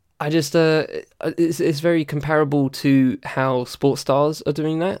 I just it's very comparable to how sports stars are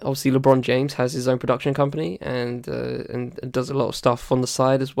doing that. Obviously, LeBron James has his own production company and does a lot of stuff on the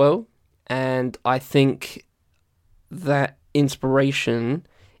side as well. And I think that inspiration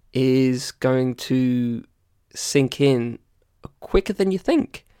is going to sink in quicker than you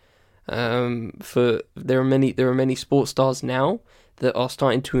think. For there are many sports stars now that are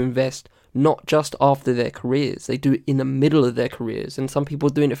starting to invest not just after their careers. They do it in the middle of their careers, and some people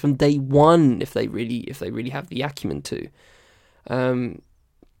are doing it from day one if they really have the acumen to. And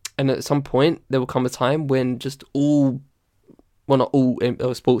at some point there will come a time when just not all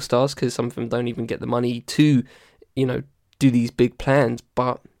sports stars, because some of them don't even get the money to, do these big plans.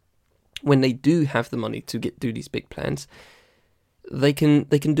 But when they do have the money to do these big plans, they can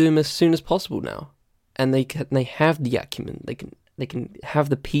do them as soon as possible now, and they have the acumen. They can have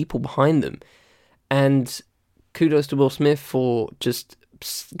the people behind them. And kudos to Will Smith for just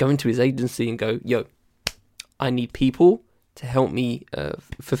going to his agency and go, yo, I need people to help me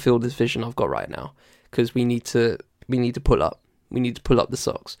fulfill this vision I've got right now, because we need to pull up. We need to pull up the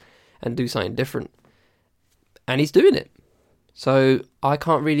socks and do something different. And he's doing it. So I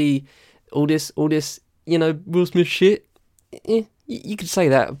can't really all this Will Smith shit. You could say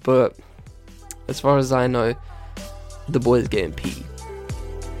that, but as far as I know, the boy's getting P.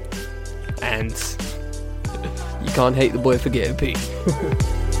 And you can't hate the boy for getting P.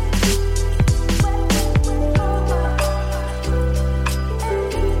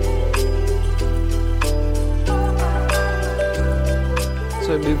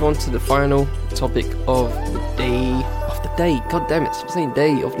 So move on to the final topic of the day. God damn it! Stop saying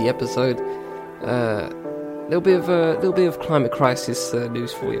day of the episode. Little bit of climate crisis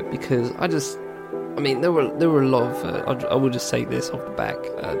news for you, because there were a lot of. I will just say this off the back.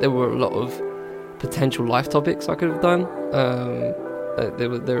 There were a lot of potential life topics I could have done. There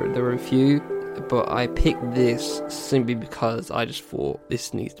were a few, but I picked this simply because I just thought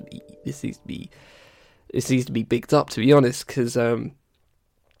this needs to be bigged up, to be honest. Because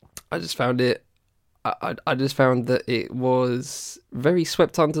I just found it. I just found that it was very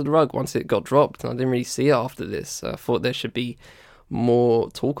swept under the rug once it got dropped, and I didn't really see it after this. I thought there should be more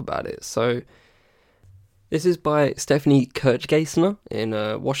talk about it. So this is by Stephanie Kirchgaissner in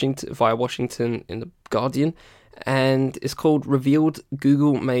Washington in The Guardian, and it's called "Revealed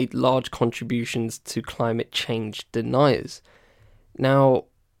Google Made Large Contributions to Climate Change Deniers." Now,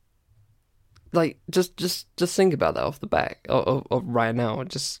 just think about that off the back of right now. And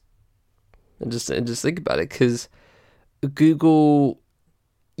just think about it, because Google,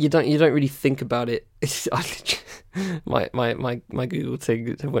 you don't really think about it. my Google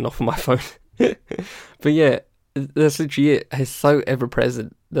thing went off on my phone, but yeah, that's literally it. It's so ever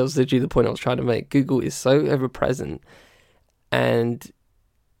present. That was literally the point I was trying to make. Google is so ever present, and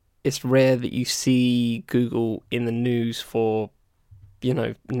it's rare that you see Google in the news for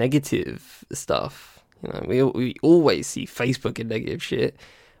negative stuff. We always see Facebook in negative shit.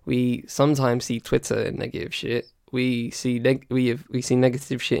 We sometimes see Twitter in negative shit. We see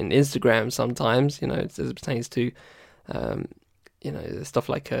negative shit in Instagram sometimes. As it pertains to, stuff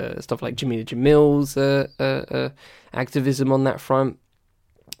like Jamila Jamil's activism on that front.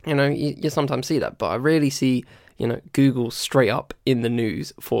 You sometimes see that, but I rarely see Google straight up in the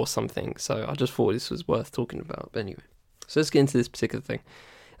news for something. So I just thought this was worth talking about. But anyway, so let's get into this particular thing.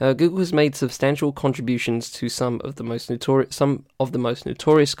 Google has made substantial contributions to some of the most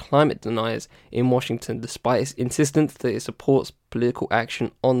notorious climate deniers in Washington, despite its insistence that it supports political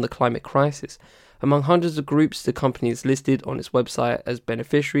action on the climate crisis. Among hundreds of groups the company is listed on its website as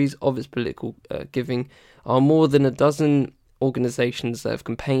beneficiaries of its political giving are more than a dozen organizations that have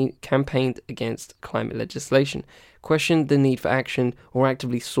campaigned against climate legislation, questioned the need for action, or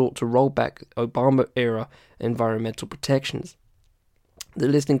actively sought to roll back Obama-era environmental protections. The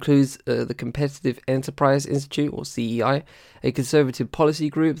list includes the Competitive Enterprise Institute, or CEI, a conservative policy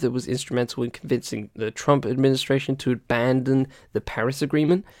group that was instrumental in convincing the Trump administration to abandon the Paris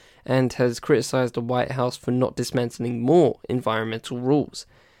Agreement, and has criticized the White House for not dismantling more environmental rules.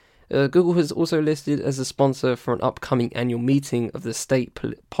 Google has also listed as a sponsor for an upcoming annual meeting of the State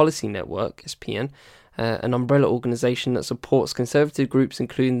Policy Network, SPN, an umbrella organization that supports conservative groups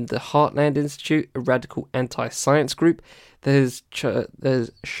including the Heartland Institute, a radical anti-science group that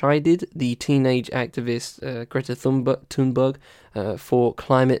has chided the teenage activist Greta Thunberg for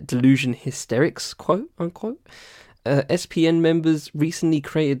climate delusion hysterics, quote unquote. SPN members recently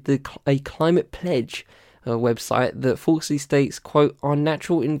created a climate pledge website that falsely states, quote, "Our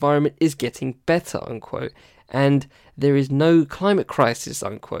natural environment is getting better," unquote, and "there is no climate crisis,"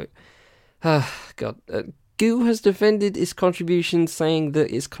 unquote. God, Google has defended its contributions, saying that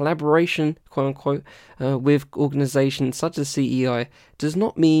its collaboration, quote-unquote, with organizations such as CEI does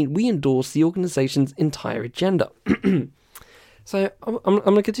not mean we endorse the organization's entire agenda. So I'm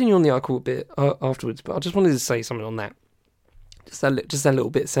going to continue on the article a bit afterwards, but I just wanted to say something on that. Just that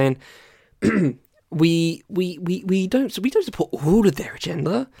little bit, saying we don't support all of their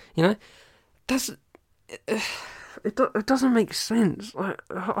agenda. You know, it doesn't make sense. I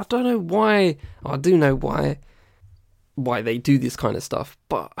don't know why. I do know why they do this kind of stuff,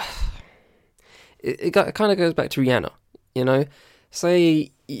 but it kind of goes back to Rihanna. You know, so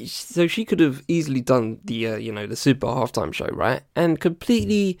she could have easily done the the Super halftime show, right, and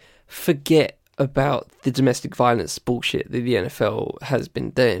completely forget about the domestic violence bullshit that the NFL has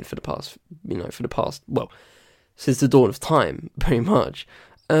been doing for the past since the dawn of time, pretty much.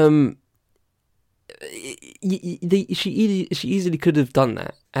 She easily could have done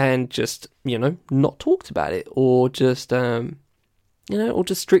that and just not talked about it, or just or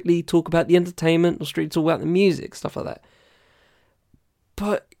just strictly talk about the entertainment, or strictly talk about the music, stuff like that.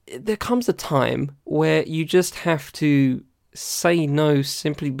 But there comes a time where you just have to say no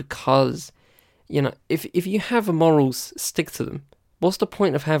simply because, if you have morals, stick to them. What's the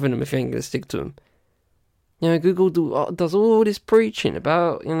point of having them if you ain't going to stick to them? Google does all this preaching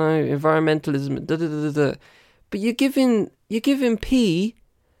about, environmentalism, but you're giving P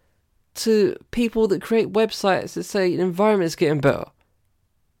to people that create websites that say the environment is getting better,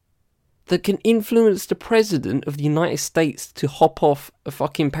 that can influence the president of the United States to hop off a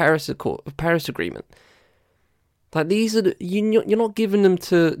fucking Paris Agreement. Like, these are you're not giving them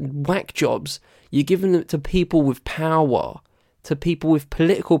to whack jobs. You're giving them to people with power, to people with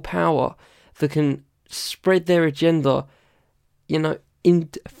political power that can spread their agenda,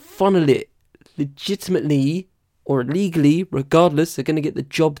 funnel it legitimately or illegally, regardless. They're going to get the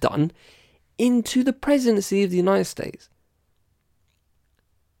job done into the presidency of the United States.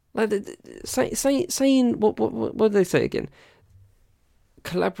 Like, saying what did they say again?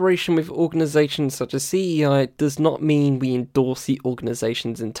 Collaboration with organizations such as CEI does not mean we endorse the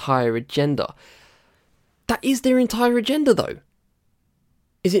organization's entire agenda. That is their entire agenda, though.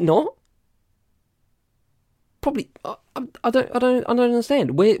 Is it not? Probably. I don't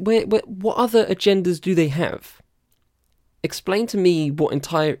understand. Where what other agendas do they have? Explain to me what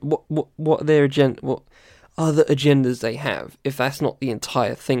their agenda, what other agendas they have, if that's not the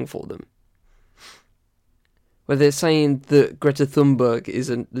entire thing for them. Where they're saying that Greta Thunberg is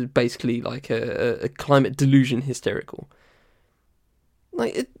basically like a climate delusion hysterical.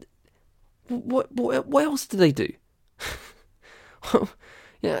 Like, what else do they do?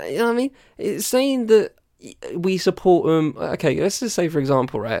 Yeah, you know what I mean? It's saying that we support them. Okay, let's just say, for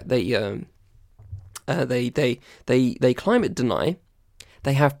example, right? They climate deny.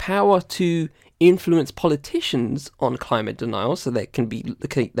 They have power to influence politicians on climate denial, so they can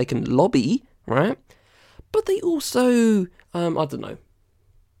lobby, right? But they also, I don't know.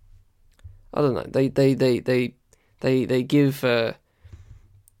 They give,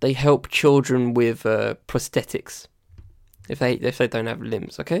 they help children with prosthetics if they don't have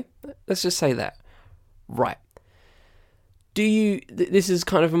limbs. Okay, let's just say that. Right. Do you? This is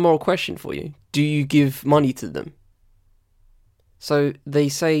kind of a moral question for you. Do you give money to them? So they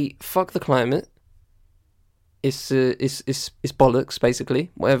say, fuck the climate. It's bollocks,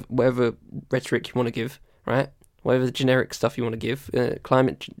 basically. Whatever rhetoric you want to give, right? Whatever the generic stuff you want to give,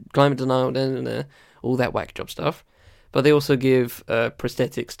 climate denial, all that whack job stuff. But they also give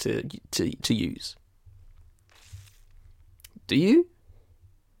prosthetics to use. Do you?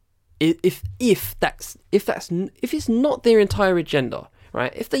 If it's not their entire agenda,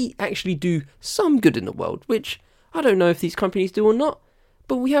 right? If they actually do some good in the world, which I don't know if these companies do or not,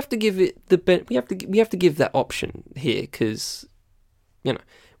 but we have to give it we have to give that option here, because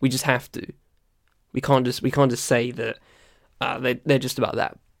we just have to. We can't just say that they're just about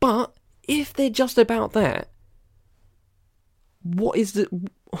that. But if they're just about that, what is the?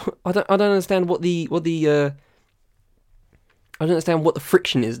 I don't understand what the I don't understand what the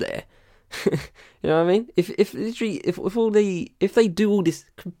friction is there. You know what I mean? If they do all this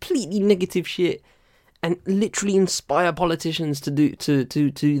completely negative shit and literally inspire politicians to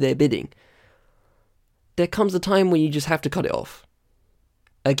do their bidding, there comes a time when you just have to cut it off.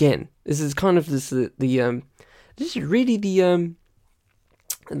 Again, this is kind of this is really the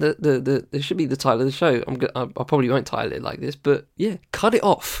should be the title of the show. I probably won't title it like this, but yeah, cut it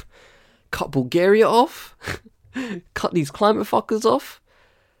off. Cut Bulgaria off. Cut these climate fuckers off.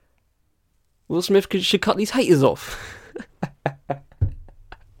 Will Smith should cut these haters off.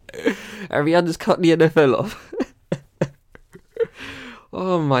 And Rihanna's cut the NFL off.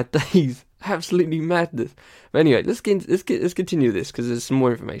 Oh my days. Absolutely madness. But anyway, let's continue this because there's some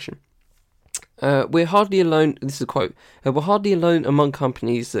more information. We're hardly alone. This is a quote. We're hardly alone among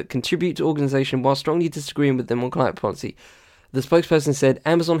companies that contribute to organization while strongly disagreeing with them on climate policy. The spokesperson said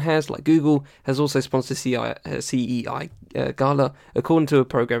Amazon has, like Google, has also sponsored CEI Gala, according to a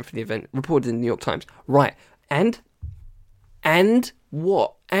program for the event, reported in the New York Times. Right. And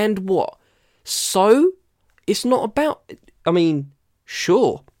what? So, it's not about... I mean,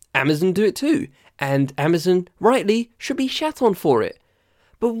 sure, Amazon do it too. And Amazon, rightly, should be shat on for it.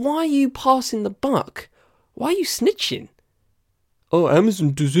 But why are you passing the buck? Why are you snitching? Oh,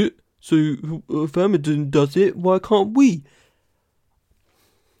 Amazon does it. So, if Amazon does it, why can't we?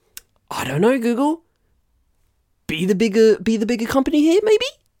 I don't know, Google. Be the bigger company here,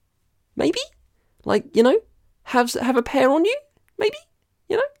 maybe. Like, have a pair on you, maybe.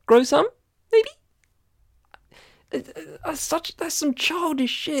 Grow some, maybe. That's some childish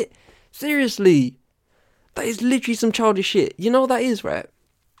shit. Seriously, that is literally some childish shit. You know what that is, right?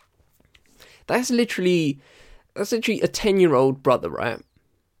 That's literally a 10-year-old brother, right?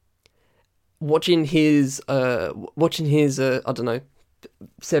 Watching his I don't know,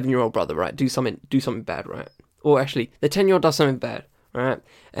 7-year-old brother, right, do something bad, right? Or actually, the 10-year-old does something bad, right?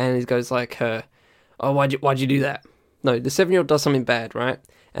 And he goes like, oh, why'd you do that? No, the 7-year-old does something bad, right?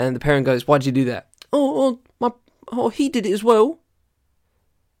 And the parent goes, why'd you do that? Oh, he did it as well.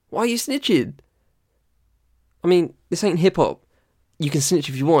 Why are you snitching? I mean, this ain't hip hop. You can snitch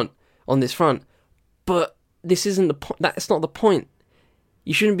if you want on this front, but this isn't the point. That's not the point.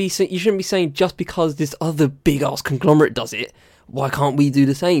 You shouldn't be saying just because this other big ass conglomerate does it, why can't we do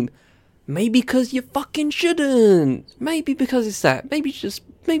the same? Maybe because you fucking shouldn't. Maybe because it's that. Maybe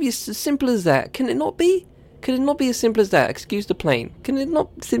it's as simple as that. Can it not be? Can it not be as simple as that? Excuse the plane. Can it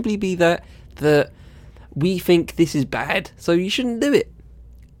not simply be that we think this is bad, so you shouldn't do it?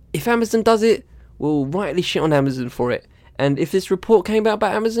 If Amazon does it, we'll rightly shit on Amazon for it. And if this report came out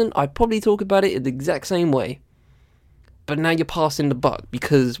about Amazon, I'd probably talk about it in the exact same way. But now you're passing the buck,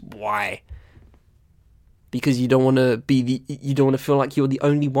 because why? Because you don't want to feel like you're the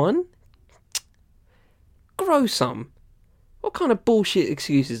only one? Grow some. What kind of bullshit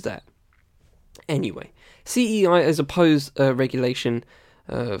excuse is that? Anyway, CEI has opposed regulation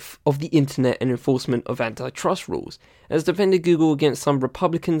of the internet and enforcement of antitrust rules, has defended Google against some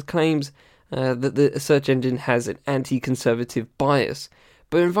Republicans' claims that the search engine has an anti-conservative bias.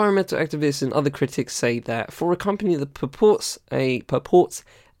 But environmental activists and other critics say that for a company that purports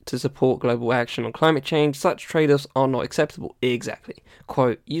to support global action on climate change, such trade-offs are not acceptable. Exactly.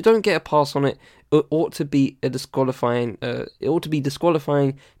 Quote, you don't get a pass on it. It ought to be disqualifying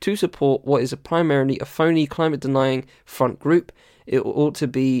to support what is primarily a phony climate-denying front group. It ought to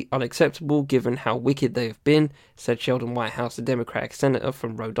be unacceptable given how wicked they have been, said Sheldon Whitehouse, a Democratic senator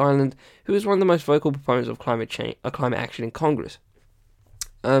from Rhode Island, who is one of the most vocal proponents of climate action in Congress.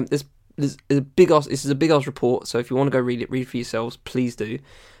 This is a big ass report, so if you want to go read for yourselves, please do.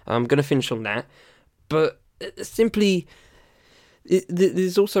 I'm going to finish on that. But simply,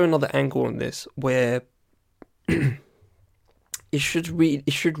 there's also another angle on this where it should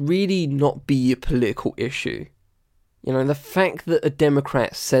really not be a political issue. The fact that a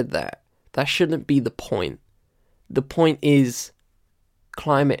Democrat said that shouldn't be the point. The point is,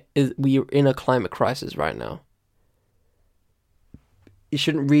 we are in a climate crisis right now. It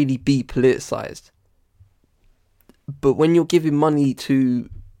shouldn't really be politicized. But when you're giving money to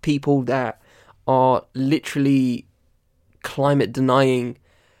people that are literally climate denying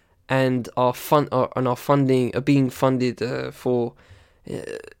and are being funded for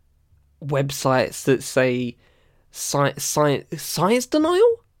websites that say science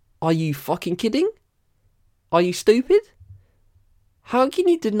denial? Are you fucking kidding? Are you stupid? How can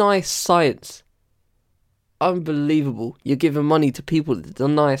you deny science? Unbelievable. You're giving money to people that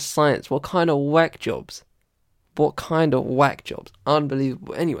deny science. What kind of whack jobs?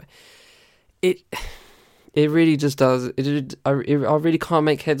 Unbelievable. Anyway, it really just does. I really can't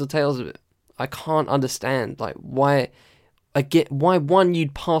make heads or tails of it. I can't understand why one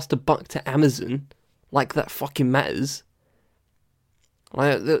you'd pass the buck to Amazon, like that fucking matters.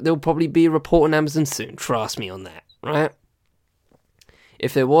 There'll probably be a report on Amazon soon. Trust me on that, right?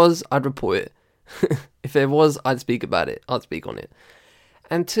 If there was, I'd report it. If there was, I'd speak about it. I'd speak on it.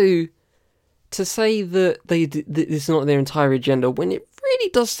 And two, to say that this is not their entire agenda when it really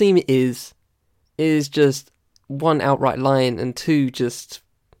does seem it is just one outright lying, and two, it's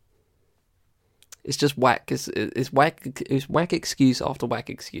just whack. It's whack excuse after whack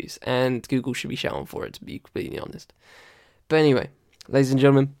excuse, and Google should be shouting for it, to be completely honest. But anyway, ladies and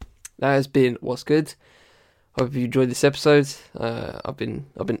gentlemen, that has been What's Good. Hope you enjoyed this episode. I've been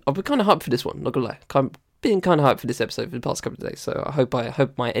kind of hyped for this one. Not gonna lie, been kind of hyped for this episode for the past couple of days. So I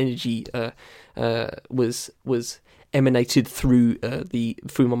hope my energy was emanated through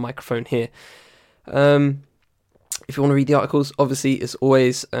my microphone here. If you want to read the articles, obviously it's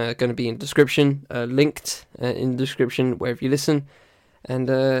always going to be in description, linked in the description wherever you listen. And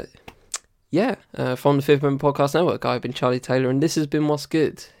from the Fifth Element Podcast Network, I've been Charlie Taylor, and this has been What's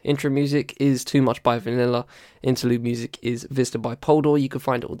Good. Intro music is Too Much by Vanilla. Interlude music is Vista by Poldor. You can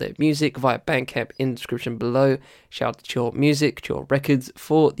find all their music via Bandcamp in the description below. Shout out to Chill Music, Chill Records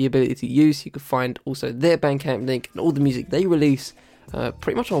for the ability to use. You can find also their Bandcamp link and all the music they release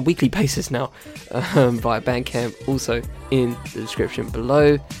pretty much on a weekly basis now via Bandcamp, also in the description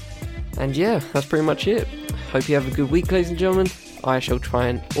below. And yeah, that's pretty much it. Hope you have a good week, ladies and gentlemen. I shall try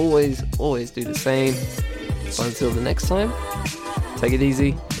and always do the same. So until the next time, take it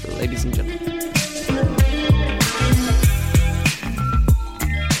easy, ladies and gentlemen.